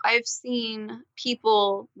 No, I've seen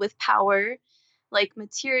people with power, like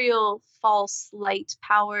material, false light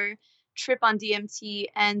power, trip on DMT,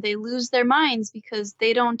 and they lose their minds because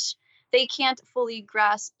they can't fully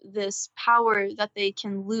grasp this power that they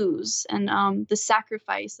can lose, and the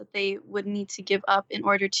sacrifice that they would need to give up in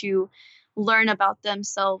order to learn about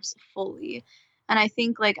themselves fully. And I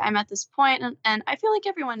think like I'm at this point, and I feel like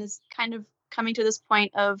everyone is kind of coming to this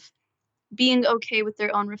point of being okay with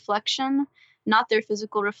their own reflection, not their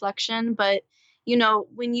physical reflection, but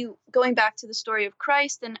when you going back to the story of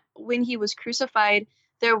Christ and when he was crucified,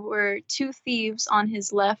 there were two thieves on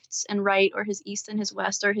his left and right, or his east and his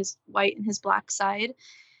west, or his white and his black side.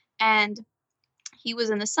 And he was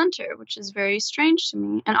in the center, which is very strange to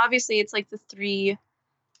me. And obviously it's like the three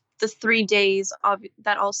days of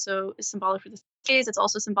that also is symbolic for the days. It's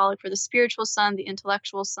also symbolic for the spiritual sun, the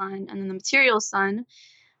intellectual sun, and then the material sun,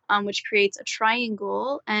 which creates a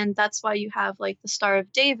triangle. And that's why you have like the Star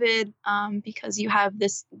of David, because you have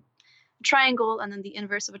this triangle and then the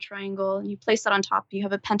inverse of a triangle, and you place that on top. You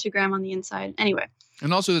have a pentagram on the inside. Anyway,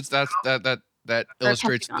 And also that or a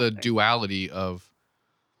illustrates pentagon. the Sorry. duality of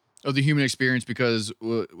the human experience, because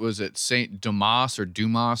was it Saint Dumas or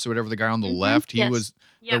whatever, the guy on the left, he Yes. was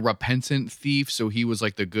the Yep. repentant thief, so he was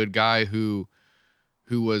like the good guy who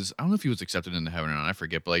was, I don't know if he was accepted into heaven or not, I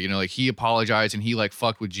forget, but like, like he apologized and he like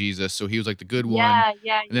fucked with Jesus, so he was like the good one.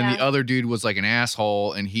 Yeah. And then the other dude was like an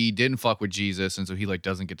asshole and he didn't fuck with Jesus, and so he like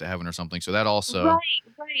doesn't get to heaven or something. So that also,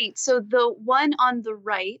 Right. So the one on the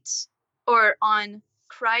right, or on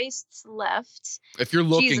Christ's left, if you're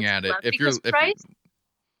looking Jesus' at it, left, because if you, Christ,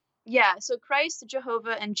 yeah, so Christ,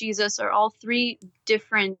 Jehovah, and Jesus are all three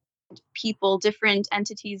different people, different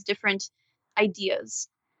entities, different ideas.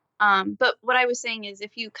 But what I was saying is,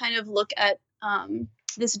 if you kind of look at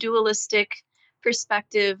this dualistic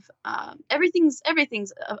perspective, everything's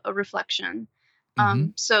a reflection.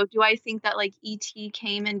 Mhm. So do I think that like ET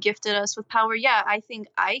came and gifted us with power? Yeah, I think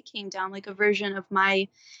I came down, like a version of my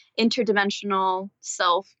interdimensional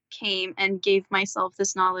self came and gave myself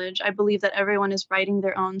this knowledge. I believe that everyone is writing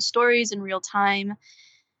their own stories in real time.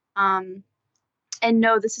 Um, and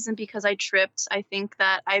no, this isn't because I tripped. I think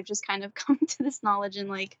that I've just kind of come to this knowledge in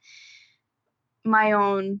like my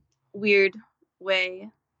own weird way.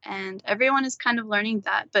 And everyone is kind of learning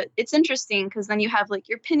that. But it's interesting because then you have like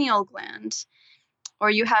your pineal gland, or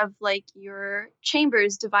you have like your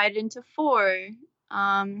chambers divided into four.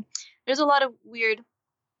 There's a lot of weird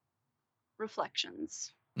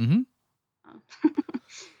reflections. Mhm. Uh,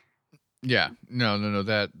 Yeah. No.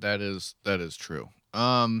 That is true.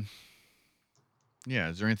 Yeah,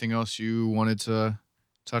 is there anything else you wanted to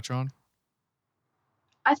touch on?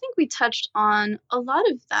 I think we touched on a lot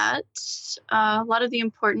of that, a lot of the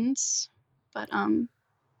importance, but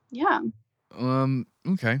yeah.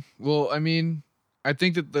 Okay. Well, I mean, I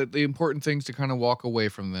think that the important things to kind of walk away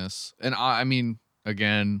from this, and I mean,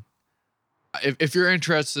 again, if you're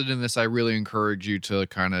interested in this, I really encourage you to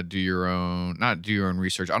kind of do your own, not do your own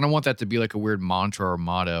research. I don't want that to be like a weird mantra or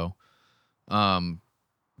motto. Um,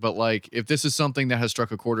 but like if this is something that has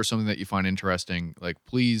struck a chord or something that you find interesting, like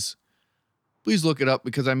please look it up,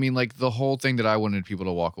 because I mean, like the whole thing that I wanted people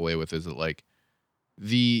to walk away with is that like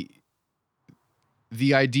the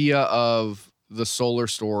the idea of the solar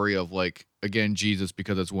story of like, again, Jesus,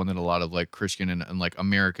 because it's one that a lot of like Christian and like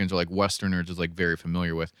Americans or like Westerners is like very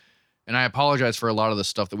familiar with. And I apologize for a lot of the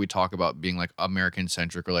stuff that we talk about being like American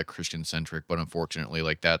centric or like Christian centric, but unfortunately,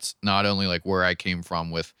 like that's not only like where I came from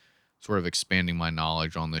with sort of expanding my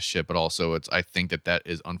knowledge on this shit, but also I think that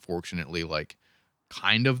is unfortunately like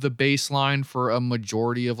kind of the baseline for a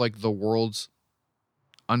majority of like the world's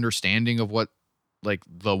understanding of what like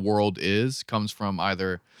the world is, comes from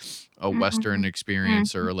either a Western Mhm.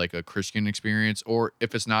 experience Mhm. or like a Christian experience, or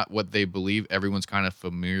if it's not what they believe, everyone's kind of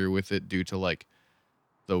familiar with it due to like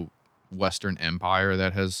the Western empire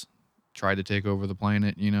that has tried to take over the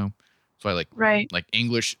planet. So I Right. like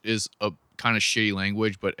English is a kind of shitty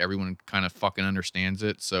language, but everyone kind of fucking understands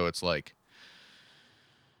it. So it's like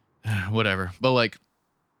whatever. But like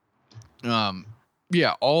um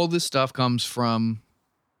yeah, all this stuff comes from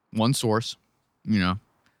one source, you know.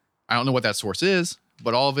 I don't know what that source is,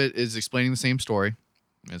 but all of it is explaining the same story.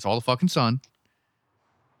 It's all the fucking sun,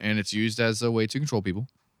 and it's used as a way to control people.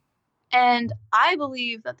 And I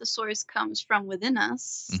believe that the source comes from within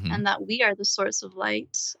us, Mm-hmm. and that we are the source of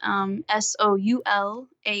light.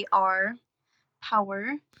 SOULAR,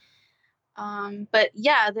 power. But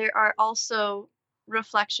yeah, there are also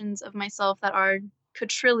reflections of myself that are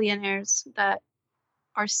quadrillionaires that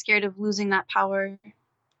are scared of losing that power,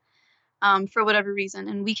 for whatever reason.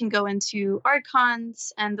 And we can go into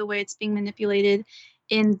archons and the way it's being manipulated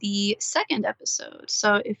in the second episode.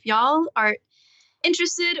 So if y'all are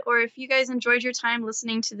interested, or if you guys enjoyed your time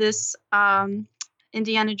listening to this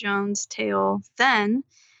Indiana Jones tale, then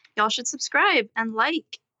y'all should subscribe and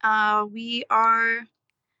like. We are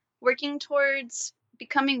working towards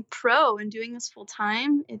becoming pro and doing this full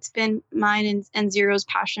time. It's been mine and Zero's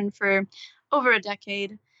passion for over a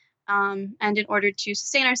decade. And in order to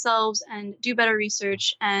sustain ourselves and do better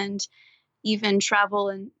research and even travel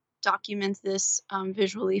and document this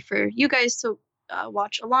visually for you guys to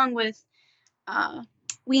watch along with.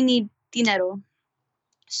 We need dinero.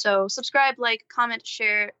 So subscribe, like, comment,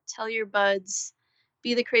 share, tell your buds,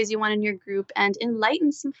 be the crazy one in your group, and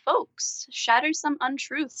enlighten some folks. Shatter some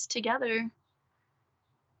untruths together.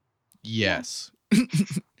 Yes. I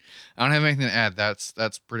don't have anything to add. That's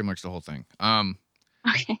pretty much the whole thing.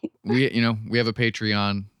 Okay. We have a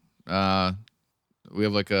Patreon. We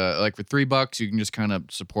have like for $3 you can just kind of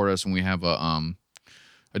support us, and we have a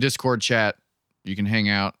Discord chat. You can hang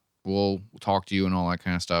out. We'll talk to you and all that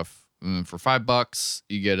kind of stuff. And then for $5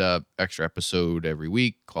 you get a extra episode every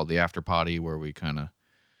week called the After Potty, where we kind of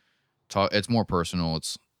talk. It's more personal.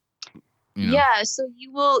 It's Yeah, so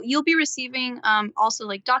you'll be receiving also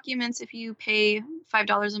like documents if you pay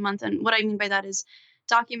 $5 a month. And what I mean by that is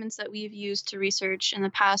documents that we've used to research in the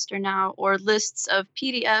past or now, or lists of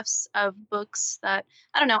PDFs of books that,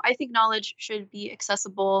 I don't know, I think knowledge should be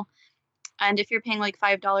accessible. And if you're paying like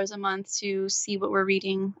 $5 a month to see what we're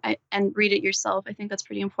reading and read it yourself, I think that's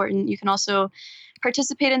pretty important. You can also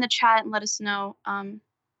participate in the chat and let us know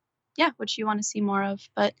what you want to see more of.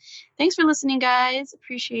 But thanks for listening, guys.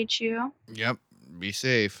 Appreciate you. Yep. Be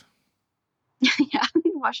safe. Yeah.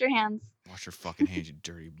 Wash your hands. Wash your fucking hands, you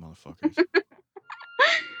dirty motherfuckers.